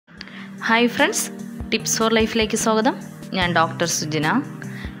Hi friends, tips four ലൈഫിലേക്ക് സ്വാഗതം. ഞാൻ ഡോക്ടർ സുജിന.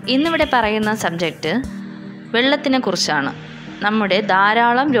 ഇന്നിവിടെ പറയുന്ന സബ്ജക്റ്റ് വെള്ളത്തിനെ കുറിച്ചാണ്. നമ്മുടെ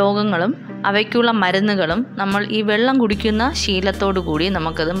ധാരാളം രോഗങ്ങളും അവയ്ക്കുള്ള മരുന്നുകളും നമ്മൾ ഈ വെള്ളം കുടിക്കുന്ന ശീലത്തോടു കൂടി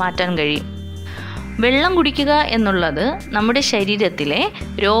നമുക്കത് മാറ്റാൻ കഴിയും. വെള്ളം കുടിക്കുക എന്നുള്ളത് നമ്മുടെ ശരീരത്തിലെ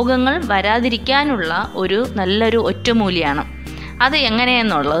രോഗങ്ങൾ വരാതിരിക്കാനുള്ള നല്ലൊരു ഒറ്റമൂലിയാണ്. അത്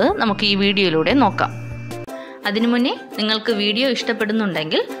എങ്ങനെയെന്നുള്ളത് നമുക്ക് ഈ വീഡിയോയിലൂടെ നോക്കാം. അതിനു മുന്നേ നിങ്ങൾക്ക് വീഡിയോ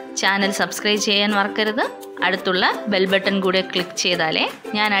ഇഷ്ടപ്പെടുന്നുണ്ടെങ്കിൽ ചാനൽ സബ്സ്ക്രൈബ് ചെയ്യാൻ മറക്കരുത്. അടുത്തുള്ള ബെൽ ബട്ടൺ കൂടെ ക്ലിക്ക് ചെയ്താലേ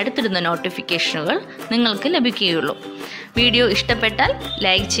ഞാൻ അടുത്തിടുന്ന നോട്ടിഫിക്കേഷനുകൾ നിങ്ങൾക്ക് ലഭിക്കുകയുള്ളൂ. വീഡിയോ ഇഷ്ടപ്പെട്ടാൽ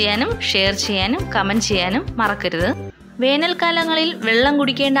ലൈക്ക് ചെയ്യാനും ഷെയർ ചെയ്യാനും കമൻറ്റ് ചെയ്യാനും മറക്കരുത്. വേനൽക്കാലങ്ങളിൽ വെള്ളം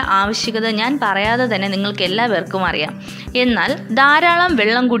കുടിക്കേണ്ട ആവശ്യകത ഞാൻ പറയാതെ തന്നെ നിങ്ങൾക്ക് എല്ലാവർക്കും അറിയാം. എന്നാൽ ധാരാളം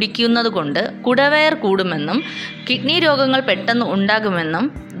വെള്ളം കുടിക്കുന്നത് കൊണ്ട് കുടവയർ കൂടുമെന്നും കിഡ്നി രോഗങ്ങൾ പെട്ടെന്ന് ഉണ്ടാകുമെന്നും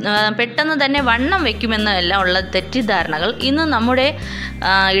പെട്ടെന്ന് തന്നെ വണ്ണം വയ്ക്കുമെന്നും എല്ലാം ഉള്ള തെറ്റിദ്ധാരണകൾ ഇന്ന് നമ്മുടെ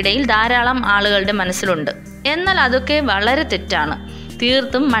ഇടയിൽ ധാരാളം ആളുകളുടെ മനസ്സിലുണ്ട്. എന്നാൽ അതൊക്കെ വളരെ തെറ്റാണ്.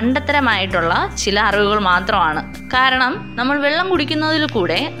 തീർത്തും മണ്ടത്തരമായിട്ടുള്ള ചില അറിവുകൾ മാത്രമാണ്. കാരണം നമ്മൾ വെള്ളം കുടിക്കുന്നതിൽ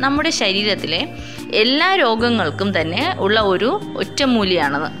കൂടെ നമ്മുടെ ശരീരത്തിലെ എല്ലാ രോഗങ്ങൾക്കും തന്നെ ഉള്ള ഒരു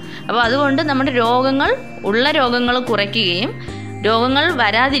ഒറ്റമൂലിയാണത്. അപ്പോൾ അതുകൊണ്ട് നമ്മുടെ രോഗങ്ങൾ കുറയ്ക്കുകയും രോഗങ്ങൾ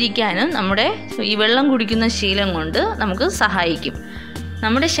വരാതിരിക്കാനും നമ്മുടെ ഈ വെള്ളം കുടിക്കുന്ന ശീലം കൊണ്ട് നമുക്ക് സഹായിക്കും.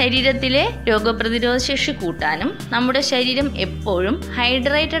 നമ്മുടെ ശരീരത്തിലെ രോഗപ്രതിരോധ ശേഷി കൂട്ടാനും നമ്മുടെ ശരീരം എപ്പോഴും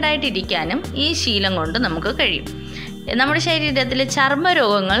ഹൈഡ്രേറ്റഡ് ആയിട്ടിരിക്കാനും ഈ ശീലം കൊണ്ട് നമുക്ക് കഴിയും. നമ്മുടെ ശരീരത്തിലെ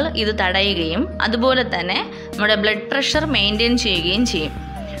ചർമ്മരോഗങ്ങൾ ഇത് തടയുകയും അതുപോലെ തന്നെ നമ്മുടെ ബ്ലഡ് പ്രഷർ മെയിൻറ്റെയിൻ ചെയ്യുകയും ചെയ്യും.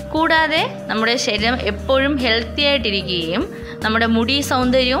 കൂടാതെ നമ്മുടെ ശരീരം എപ്പോഴും ഹെൽത്തി ആയിട്ടിരിക്കുകയും നമ്മുടെ മുടി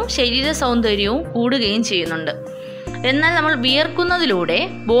സൗന്ദര്യവും ശരീര സൗന്ദര്യവും കൂടുകയും ചെയ്യുന്നുണ്ട്. എന്നാൽ നമ്മൾ വിയർക്കുന്നതിലൂടെ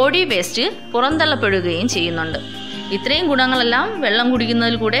ബോഡി വേസ്റ്റ് പുറന്തള്ളപ്പെടുകയും ചെയ്യുന്നുണ്ട്. ഇത്രയും ഗുണങ്ങളെല്ലാം വെള്ളം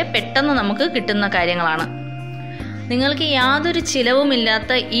കുടിക്കുന്നതിൽ കൂടെ പെട്ടെന്ന് നമുക്ക് കിട്ടുന്ന കാര്യങ്ങളാണ്. നിങ്ങൾക്ക് യാതൊരു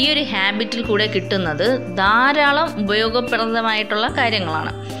ചിലവുമില്ലാത്ത ഈ ഒരു ഹാബിറ്റിൽ കൂടെ കിട്ടുന്നത് ധാരാളം ഉപയോഗപ്രദമായിട്ടുള്ള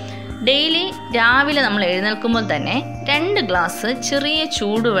കാര്യങ്ങളാണ്. ഡെയിലി രാവിലെ നമ്മൾ എഴുന്നേൽക്കുമ്പോൾ തന്നെ 2 ഗ്ലാസ് ചെറിയ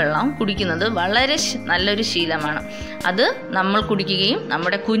ചൂടുവെള്ളം കുടിക്കുന്നത് വളരെ നല്ലൊരു ശീലമാണ്. അത് നമ്മൾ കുടിക്കുകയും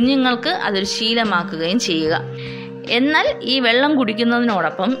നമ്മുടെ കുഞ്ഞുങ്ങൾക്ക് അതൊരു ശീലമാക്കുകയും ചെയ്യുക. എന്നാൽ ഈ വെള്ളം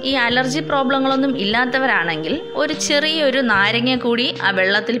കുടിക്കുന്നതിനോടൊപ്പം ഈ അലർജി പ്രോബ്ലങ്ങളൊന്നും ഇല്ലാത്തവരാണെങ്കിൽ ഒരു ചെറിയൊരു നാരങ്ങ കൂടി ആ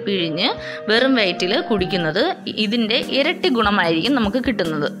വെള്ളത്തിൽ പിഴിഞ്ഞ് വെറും വയറ്റിൽ കുടിക്കുന്നത് ഇതിൻ്റെ ഇരട്ടി ഗുണമായിരിക്കും നമുക്ക്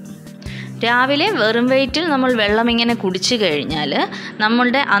കിട്ടുന്നത്. രാവിലെ വെറും വയറ്റിൽ നമ്മൾ വെള്ളം ഇങ്ങനെ കുടിച്ചു കഴിഞ്ഞാൽ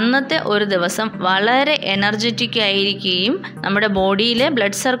നമ്മളുടെ അന്നത്തെ ഒരു ദിവസം വളരെ എനർജറ്റിക് ആയിരിക്കുകയും നമ്മുടെ ബോഡിയിലെ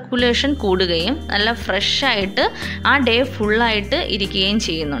ബ്ലഡ് സർക്കുലേഷൻ കൂടുകയും നല്ല ഫ്രഷായിട്ട് ആ ഡേ ഫുള്ളായിട്ട് ഇരിക്കുകയും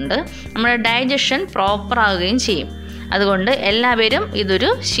ചെയ്യുന്നുണ്ട്. നമ്മുടെ ഡൈജഷൻ പ്രോപ്പറാകുകയും ചെയ്യും. അതുകൊണ്ട് എല്ലാവരും ഇതൊരു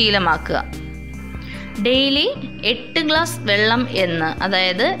ശീലമാക്കുക. ഡെയിലി 8 ഗ്ലാസ് വെള്ളം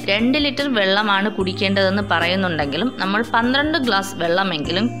അതായത് 2 ലിറ്റർ വെള്ളമാണ് കുടിക്കേണ്ടതെന്ന് പറയുന്നുണ്ടെങ്കിലും നമ്മൾ 12 ഗ്ലാസ്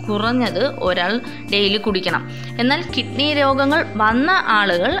വെള്ളമെങ്കിലും കുറഞ്ഞത് ഒരാൾ ഡെയിലി കുടിക്കണം. എന്നാൽ കിഡ്നി രോഗങ്ങൾ വന്ന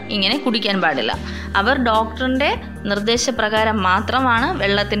ആളുകൾ ഇങ്ങനെ കുടിക്കാൻ പാടില്ല. അവർ ഡോക്ടറിൻ്റെ നിർദ്ദേശപ്രകാരം മാത്രമാണ്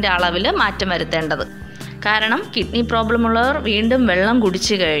വെള്ളത്തിൻ്റെ അളവിൽ മാറ്റം വരുത്തേണ്ടത്. കാരണം കിഡ്നി പ്രോബ്ലം ഉള്ളവർ വീണ്ടും വെള്ളം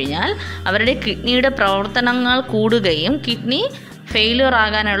കുടിച്ചു കഴിഞ്ഞാൽ അവരുടെ കിഡ്നിയുടെ പ്രവർത്തനങ്ങൾ കൂടുകയും കിഡ്നി ഫെയിലിയർ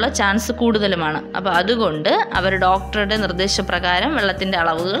ആകാനുള്ള ചാൻസ് കൂടുതലുമാണ്. അപ്പോൾ അതുകൊണ്ട് അവർ ഡോക്ടറുടെ നിർദ്ദേശപ്രകാരം വെള്ളത്തിൻ്റെ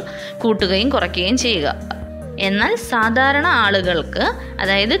അളവുകൾ കൂട്ടുകയും കുറയ്ക്കുകയും ചെയ്യുക. എന്നാൽ സാധാരണ ആളുകൾക്ക്,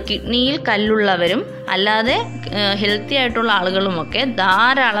 അതായത് കിഡ്നിയിൽ കല്ലുള്ളവരും അല്ലാതെ ഹെൽത്തി ആയിട്ടുള്ള ആളുകളുമൊക്കെ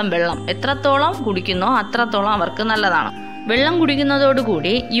ധാരാളം വെള്ളം എത്രത്തോളം കുടിക്കുന്നോ അത്രത്തോളം അവർക്ക് നല്ലതാണ്. വെള്ളം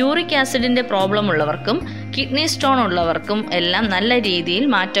കുടിക്കുന്നതോടുകൂടി യൂറിക് ആസിഡിൻ്റെ പ്രോബ്ലം ഉള്ളവർക്കും കിഡ്നി സ്റ്റോൺ ഉള്ളവർക്കും എല്ലാം നല്ല രീതിയിൽ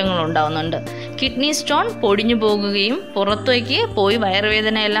മാറ്റങ്ങൾ ഉണ്ടാകുന്നുണ്ട്. കിഡ്നി സ്റ്റോൺ പൊടിഞ്ഞു പോകുകയും പുറത്തേക്ക് പോയി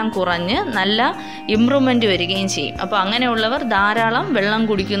വയറുവേദനയെല്ലാം കുറഞ്ഞ് നല്ല ഇമ്പ്രൂവ്മെൻറ്റ് വരികയും ചെയ്യും. അപ്പോൾ അങ്ങനെയുള്ളവർ ധാരാളം വെള്ളം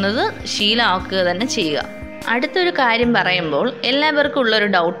കുടിക്കുന്നത് ശീലമാക്കുക തന്നെ ചെയ്യുക. അടുത്തൊരു കാര്യം പറയുമ്പോൾ എല്ലാവർക്കും ഉള്ളൊരു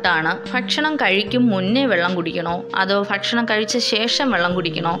ഡൗട്ടാണ്, ഭക്ഷണം കഴിക്കും മുന്നേ വെള്ളം കുടിക്കണോ അതോ ഭക്ഷണം കഴിച്ച ശേഷം വെള്ളം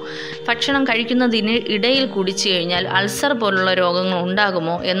കുടിക്കണോ? ഭക്ഷണം കഴിക്കുന്നതിന് ഇടയിൽ കുടിച്ചു കഴിഞ്ഞാൽ അൾസർ പോലുള്ള രോഗങ്ങൾ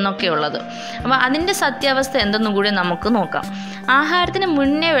ഉണ്ടാകുമോ എന്നൊക്കെയുള്ളത്. അപ്പോൾ അതിൻ്റെ സത്യാവസ്ഥ എന്തെന്നും കൂടി നമുക്ക് നോക്കാം. ആഹാരത്തിന്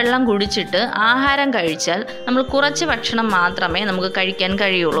മുന്നേ വെള്ളം കുടിച്ചിട്ട് ആഹാരം കഴിച്ചാൽ നമ്മൾ കുറച്ച് ഭക്ഷണം മാത്രമേ നമുക്ക് കഴിക്കാൻ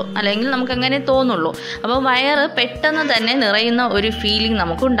കഴിയുള്ളൂ, അല്ലെങ്കിൽ നമുക്കങ്ങനെ തോന്നുള്ളൂ. അപ്പോൾ വയറ് പെട്ടെന്ന് തന്നെ നിറയുന്ന ഒരു ഫീലിംഗ്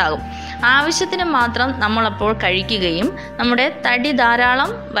നമുക്കുണ്ടാകും. ആവശ്യത്തിന് മാത്രം നമ്മളപ്പോൾ കഴിക്കുകയും നമ്മുടെ തടി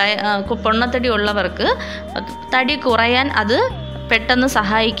ധാരാളം പൊണ്ണത്തടി ഉള്ളവർക്ക് തടി കുറയാൻ അത് പെട്ടെന്ന്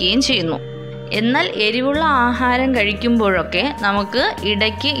സഹായിക്കുകയും ചെയ്യുന്നു. എന്നാൽ എരിവുള്ള ആഹാരം കഴിക്കുമ്പോഴൊക്കെ നമുക്ക്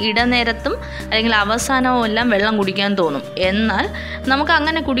ഇടനേരത്തും അല്ലെങ്കിൽ അവസാനവും എല്ലാം വെള്ളം കുടിക്കാൻ തോന്നും. എന്നാൽ നമുക്ക്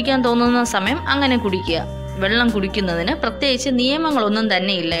അങ്ങനെ കുടിക്കാൻ തോന്നുന്ന സമയം അങ്ങനെ കുടിക്കുക. വെള്ളം കുടിക്കുന്നതിന് പ്രത്യേകിച്ച് നിയമങ്ങളൊന്നും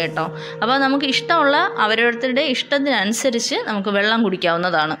തന്നെ ഇല്ല കേട്ടോ. അപ്പോൾ നമുക്ക് ഇഷ്ടമുള്ള അവരോരുത്തരുടെ ഇഷ്ടത്തിനനുസരിച്ച് നമുക്ക് വെള്ളം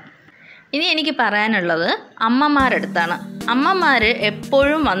കുടിക്കാവുന്നതാണ്. ഇനി എനിക്ക് പറയാനുള്ളത് അമ്മമാരടുത്താണ്. അമ്മമാർ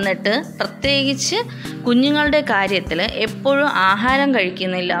എപ്പോഴും വന്നിട്ട് പ്രത്യേകിച്ച് കുഞ്ഞുങ്ങളുടെ കാര്യത്തിൽ എപ്പോഴും ആഹാരം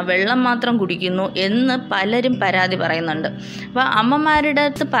കഴിക്കുന്നില്ല, വെള്ളം മാത്രം കുടിക്കുന്നു എന്ന് പലരും പരാതി പറയുന്നുണ്ട്. അപ്പോൾ അമ്മമാരുടെ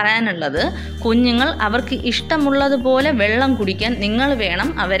അടുത്ത് പറയാനുള്ളത്, കുഞ്ഞുങ്ങൾ അവർക്ക് ഇഷ്ടമുള്ളതുപോലെ വെള്ളം കുടിക്കാൻ നിങ്ങൾ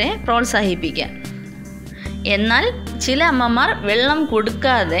വേണം അവരെ പ്രോത്സാഹിപ്പിക്കാൻ. എന്നാൽ ചില അമ്മമാർ വെള്ളം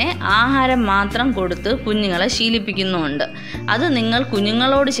കൊടുക്കാതെ ആഹാരം മാത്രം കൊടുത്ത് കുഞ്ഞുങ്ങളെ ശീലിപ്പിക്കുന്നുമുണ്ട്. അത് നിങ്ങൾ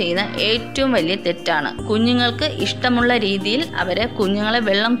കുഞ്ഞുങ്ങളോട് ചെയ്യുന്ന ഏറ്റവും വലിയ തെറ്റാണ്. കുഞ്ഞുങ്ങൾക്ക് ഇഷ്ടമുള്ള രീതിയിൽ കുഞ്ഞുങ്ങളെ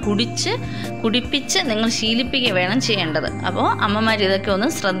വെള്ളം കുടിപ്പിച്ച് നിങ്ങൾ ശീലിപ്പിക്കുക വേണം ചെയ്യേണ്ടത്. അപ്പോൾ അമ്മമാർ ഇതൊക്കെ ഒന്ന്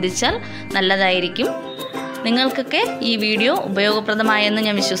ശ്രദ്ധിച്ചാൽ നല്ലതായിരിക്കും. നിങ്ങൾക്കൊക്കെ ഈ വീഡിയോ ഉപയോഗപ്രദമായെന്ന്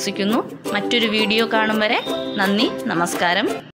ഞാൻ വിശ്വസിക്കുന്നു. മറ്റൊരു വീഡിയോ കാണും വരെ നന്ദി, നമസ്കാരം.